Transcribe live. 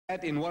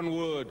In one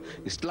word,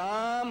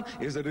 Islam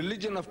is a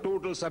religion of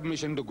total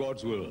submission to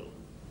God's will.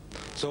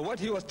 So what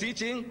he was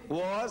teaching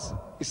was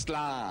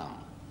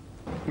Islam.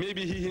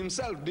 Maybe he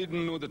himself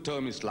didn't know the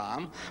term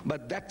Islam,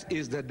 but that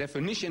is the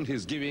definition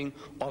he's giving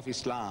of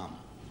Islam.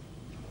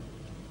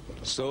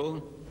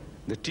 So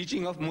the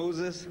teaching of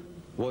Moses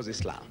was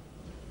Islam,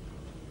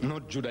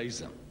 not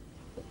Judaism.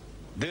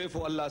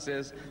 Therefore Allah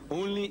says,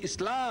 only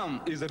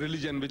Islam is a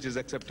religion which is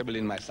acceptable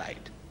in my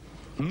sight.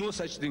 No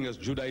such thing as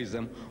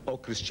Judaism or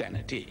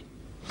Christianity.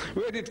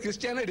 Where did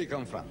Christianity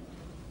come from?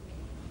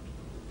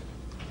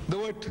 The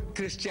word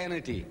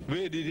Christianity,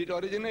 where did it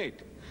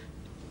originate?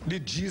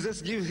 Did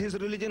Jesus give his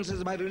religion,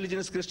 says my religion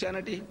is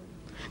Christianity?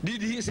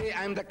 Did he say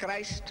I am the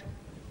Christ?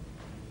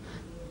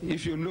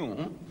 If you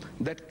know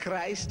that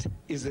Christ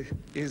is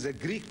a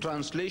Greek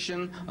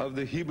translation of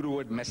the Hebrew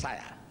word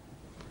Messiah.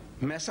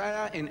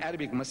 Messiah in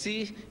Arabic,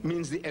 Masih,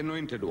 means the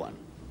anointed one.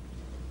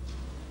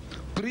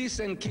 Priests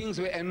and kings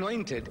were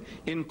anointed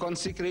in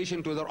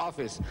consecration to their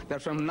office,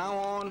 that from now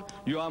on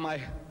you are my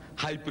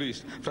high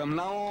priest, from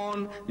now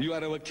on you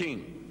are our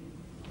king.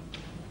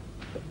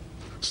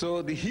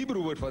 So the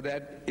Hebrew word for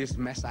that is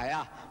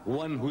Messiah,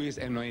 one who is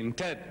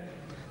anointed.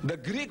 The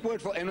Greek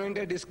word for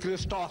anointed is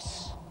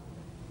Christos.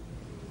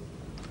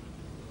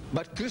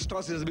 But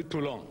Christos is a bit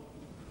too long.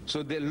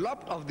 So they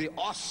lopped off the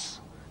os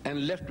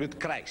and left with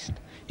Christ.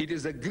 It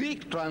is a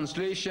Greek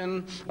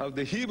translation of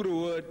the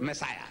Hebrew word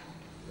Messiah.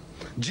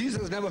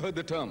 Jesus never heard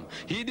the term.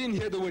 He didn't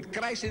hear the word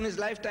Christ in his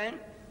lifetime.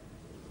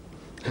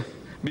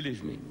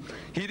 Believe me.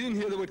 He didn't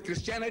hear the word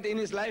Christianity in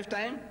his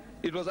lifetime.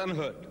 It was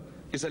unheard.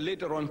 It's a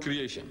later on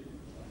creation.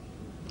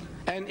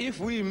 And if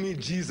we meet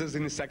Jesus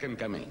in his second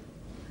coming,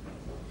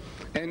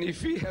 and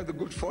if we have the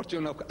good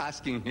fortune of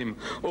asking him,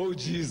 oh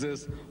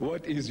Jesus,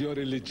 what is your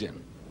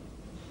religion?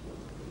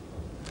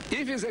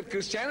 If he said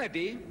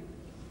Christianity,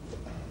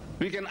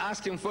 we can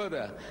ask him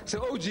further. Say,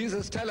 oh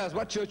Jesus, tell us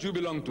what church you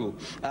belong to.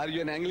 Are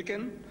you an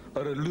Anglican,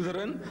 or a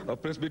Lutheran, or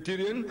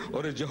Presbyterian,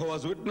 or a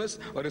Jehovah's Witness,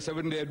 or a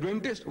Seventh-day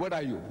Adventist? What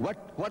are you?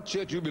 What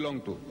church you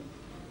belong to?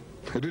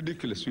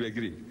 Ridiculous, you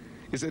agree?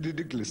 It's a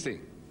ridiculous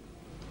thing.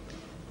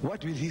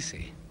 What will he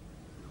say?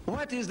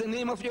 What is the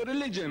name of your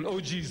religion, oh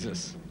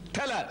Jesus?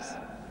 Tell us.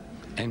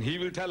 And he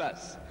will tell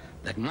us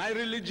that my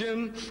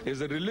religion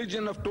is a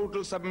religion of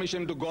total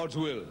submission to God's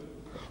will.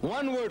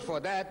 One word for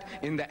that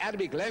in the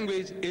Arabic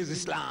language is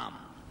Islam.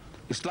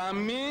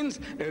 Islam means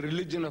a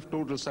religion of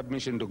total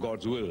submission to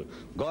God's will.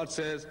 God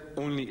says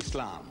only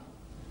Islam.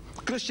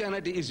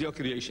 Christianity is your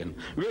creation.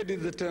 Where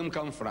did the term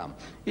come from?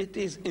 It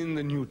is in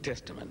the New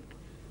Testament.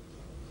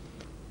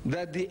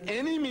 That the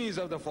enemies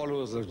of the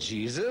followers of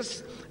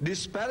Jesus,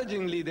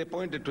 disparagingly they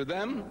pointed to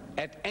them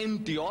at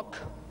Antioch,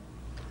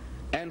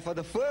 and for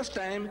the first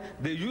time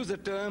they used the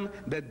term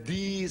that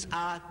these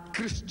are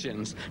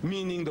Christians,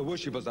 meaning the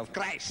worshippers of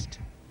Christ.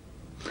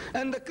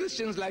 And the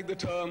Christians liked the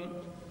term,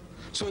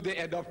 so they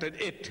adopted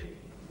it,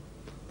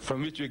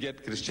 from which we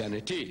get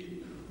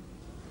Christianity.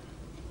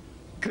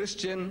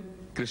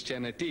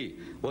 Christianity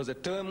was a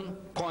term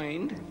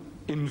coined,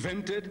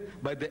 invented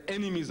by the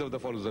enemies of the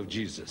followers of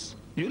Jesus.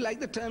 You like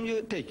the term,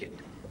 you take it.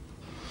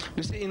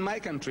 You see, in my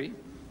country,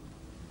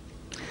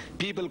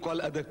 people call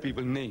other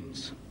people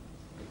names.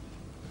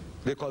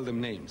 They call them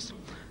names.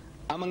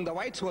 Among the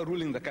whites who are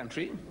ruling the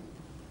country,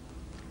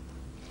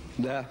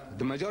 the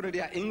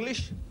majority are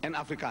English and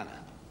Afrikaner.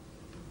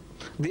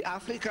 The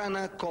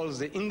Afrikaner calls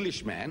the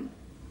Englishman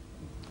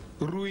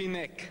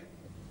Ruinek.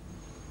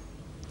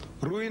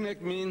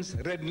 Ruinek means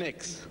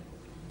rednecks.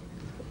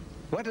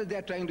 What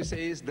they're trying to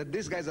say is that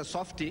this guy's a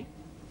softy,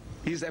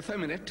 he's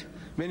effeminate.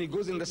 When he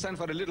goes in the sun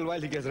for a little while,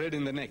 he gets red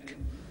in the neck.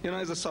 You know,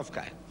 he's a soft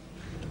guy.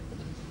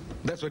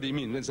 That's what he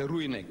means. When it's a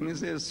Ruinek, it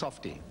means he's a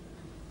softy.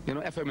 You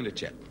know, effeminate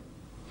chap.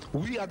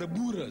 We are the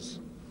Boeras.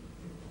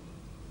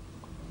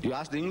 You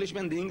ask the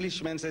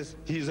Englishman says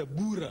he's a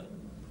Boera.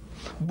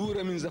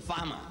 Boera means a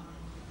farmer.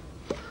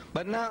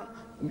 But now,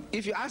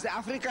 if you ask the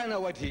Afrikaner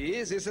what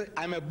he says,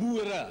 I'm a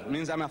Boera,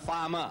 means I'm a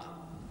farmer.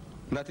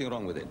 Nothing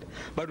wrong with it.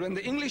 But when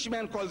the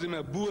Englishman calls him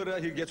a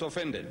Boera, he gets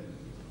offended.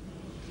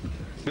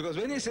 Because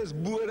when he says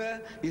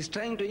Boera, he's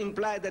trying to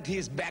imply that he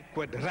is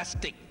backward,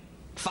 rustic,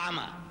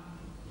 farmer,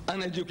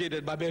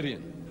 uneducated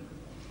barbarian.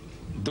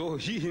 Though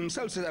he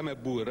himself says I'm a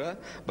Boera,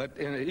 but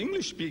an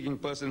English-speaking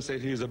person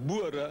says he is a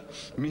Boera,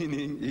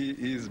 meaning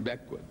he is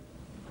backward.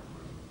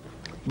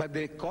 But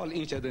they call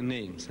each other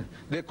names.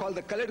 They call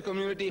the colored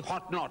community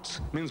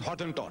Hottentots, means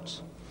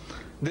Hottentots.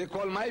 They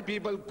call my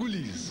people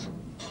coolies,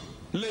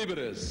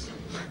 laborers.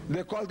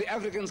 They call the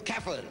Africans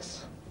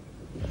Kafirs.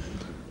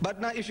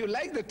 But now if you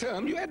like the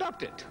term, you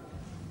adopt it.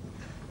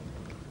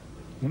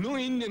 No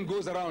Indian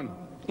goes around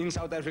in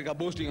South Africa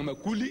boasting I'm a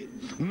coolie.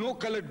 No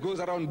colored goes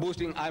around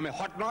boasting I'm a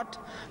Hottentot.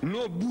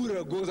 No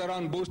Boera goes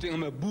around boasting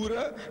I'm a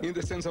Boera in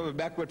the sense of a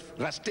backward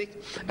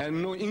rustic.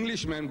 And no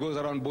Englishman goes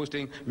around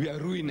boasting we are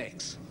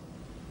Ruineks.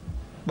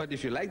 But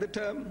if you like the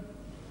term,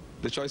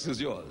 the choice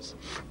is yours.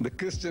 The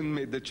Christian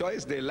made the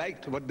choice. They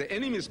liked what the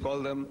enemies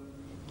called them,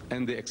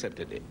 and they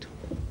accepted it.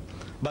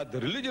 But the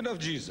religion of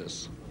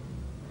Jesus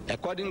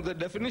According to the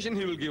definition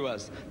he will give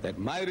us, that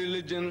my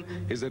religion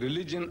is a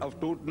religion of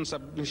total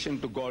submission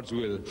to God's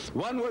will.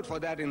 One word for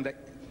that in the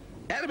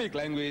Arabic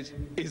language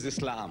is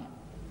Islam.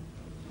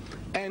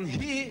 And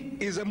he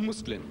is a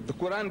Muslim. The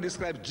Quran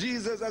describes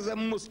Jesus as a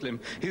Muslim,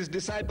 his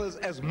disciples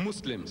as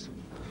Muslims.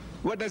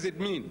 What does it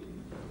mean?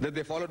 That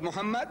they followed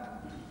Muhammad?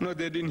 No,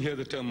 they didn't hear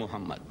the term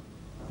Muhammad.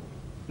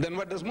 Then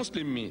what does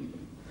Muslim mean?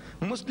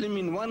 Muslim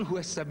means one who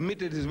has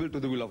submitted his will to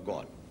the will of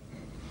God.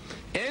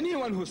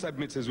 Anyone who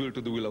submits his will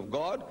to the will of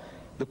God,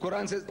 the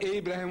Quran says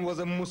Abraham was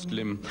a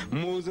Muslim,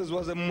 Moses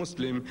was a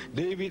Muslim,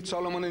 David,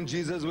 Solomon and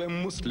Jesus were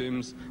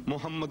Muslims,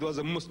 Muhammad was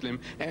a Muslim,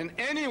 and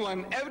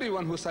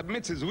everyone who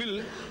submits his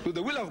will to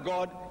the will of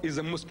God is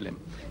a Muslim.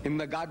 In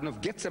the Garden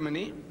of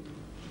Gethsemane,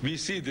 we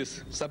see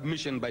this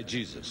submission by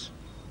Jesus,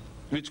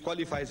 which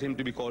qualifies him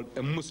to be called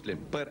a Muslim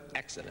per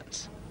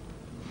excellence.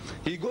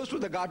 He goes to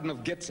the Garden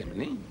of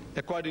Gethsemane,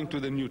 according to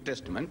the New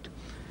Testament,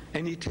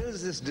 and he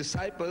tells his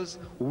disciples,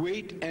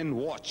 wait and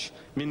watch,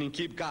 meaning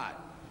keep guard.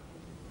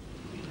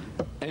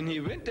 And he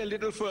went a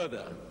little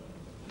further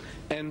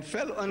and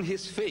fell on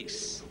his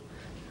face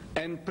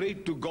and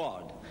prayed to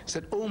God.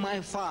 Said, oh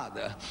my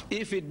Father,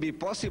 if it be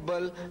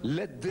possible,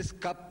 let this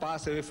cup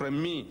pass away from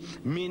me,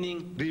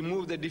 meaning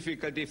remove the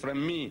difficulty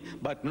from me,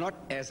 but not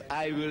as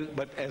I will,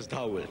 but as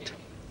thou wilt.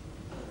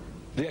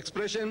 The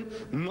expression,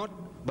 not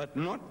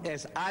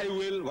as I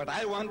will, what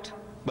I want,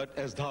 but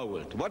as thou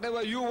wilt.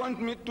 Whatever you want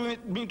me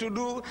to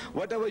do,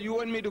 whatever you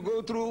want me to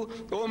go through,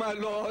 oh my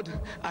Lord,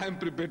 I am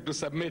prepared to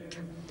submit.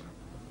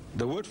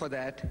 The word for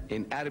that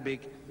in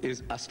Arabic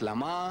is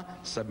aslama,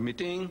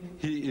 submitting.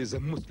 He is a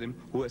Muslim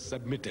who has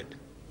submitted.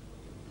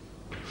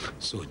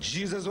 So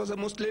Jesus was a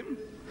Muslim,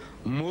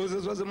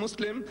 Moses was a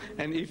Muslim,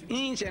 and if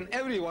each and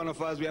every one of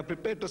us, we are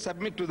prepared to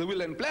submit to the will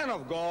and plan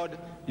of God,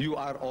 you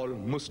are all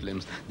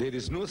Muslims. There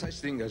is no such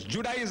thing as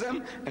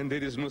Judaism, and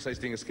there is no such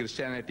thing as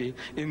Christianity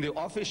in the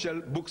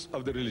official books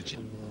of the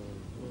religion.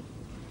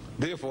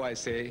 Therefore I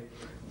say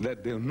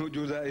that there is no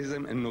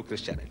Judaism and no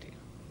Christianity.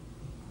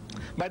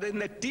 But in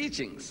the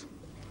teachings,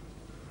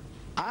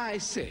 I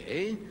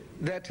say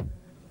that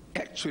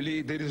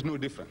actually there is no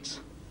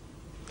difference.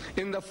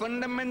 In the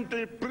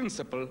fundamental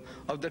principle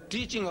of the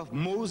teaching of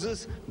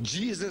Moses,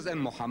 Jesus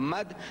and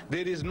Muhammad,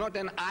 there is not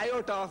an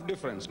iota of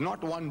difference,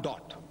 not one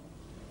dot.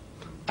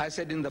 I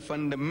said in the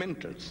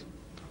fundamentals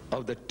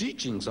of the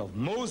teachings of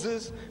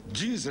Moses,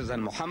 Jesus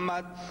and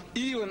Muhammad,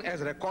 even as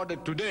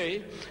recorded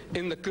today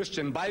in the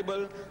Christian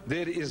Bible,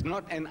 there is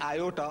not an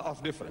iota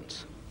of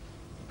difference.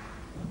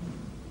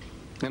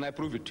 And I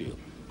prove it to you.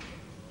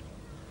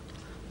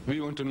 We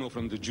want to know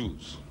from the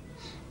Jews.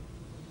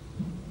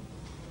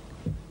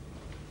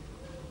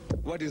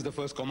 What is the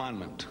first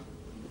commandment?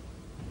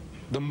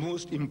 The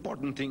most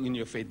important thing in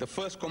your faith. The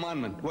first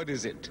commandment, what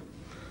is it?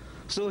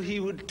 So he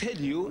would tell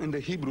you in the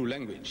Hebrew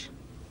language.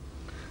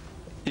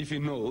 If he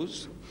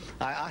knows,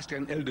 I asked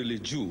an elderly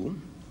Jew,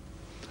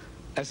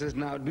 I said,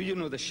 now, do you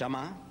know the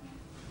Shema?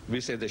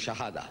 We say the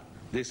Shahada.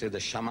 They say the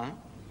Shema.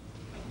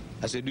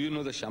 I said, do you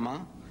know the Shema?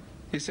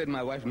 He said,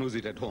 my wife knows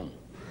it at home.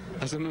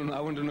 I said, no,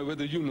 I want to know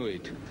whether you know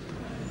it.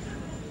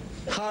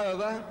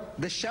 However,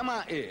 the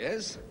Shema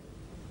is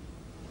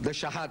the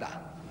Shahada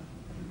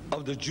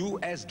of the Jew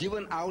as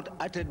given out,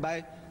 uttered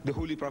by the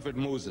Holy Prophet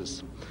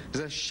Moses.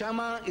 The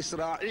Shema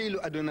Israel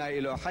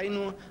Adonai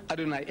Eloheinu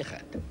Adonai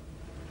Echad.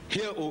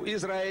 Hear, O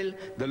Israel,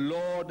 the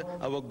Lord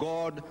our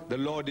God, the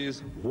Lord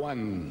is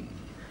one.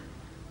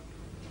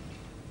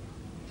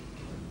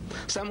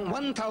 Some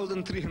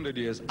 1,300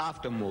 years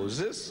after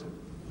Moses,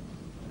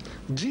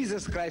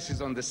 Jesus Christ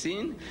is on the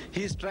scene.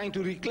 He is trying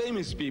to reclaim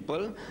his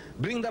people,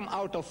 bring them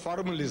out of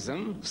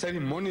formalism,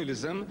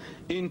 ceremonialism,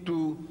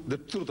 into the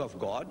truth of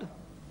God,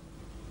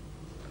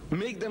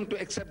 make them to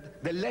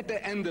accept the letter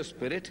and the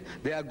spirit.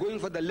 They are going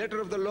for the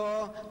letter of the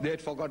law, they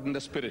had forgotten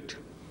the spirit.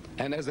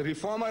 And as a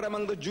reformer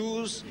among the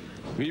Jews,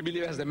 we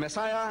believe as the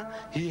Messiah,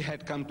 he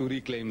had come to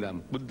reclaim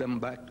them, put them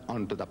back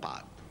onto the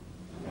path.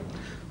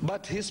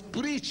 But his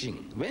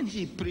preaching, when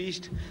he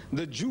preached,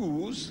 the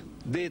Jews,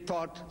 they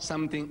thought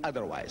something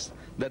otherwise,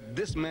 that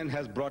this man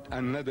has brought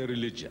another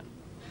religion.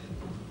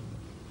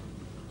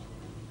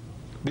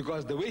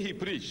 Because the way he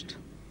preached,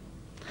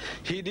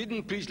 he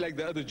didn't preach like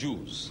the other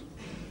Jews.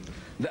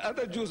 The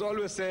other Jews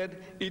always said,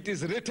 it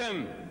is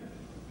written.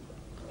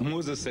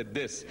 Moses said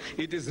this.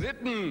 It is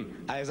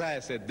written.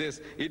 Isaiah said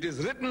this. It is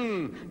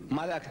written.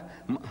 Jeremiah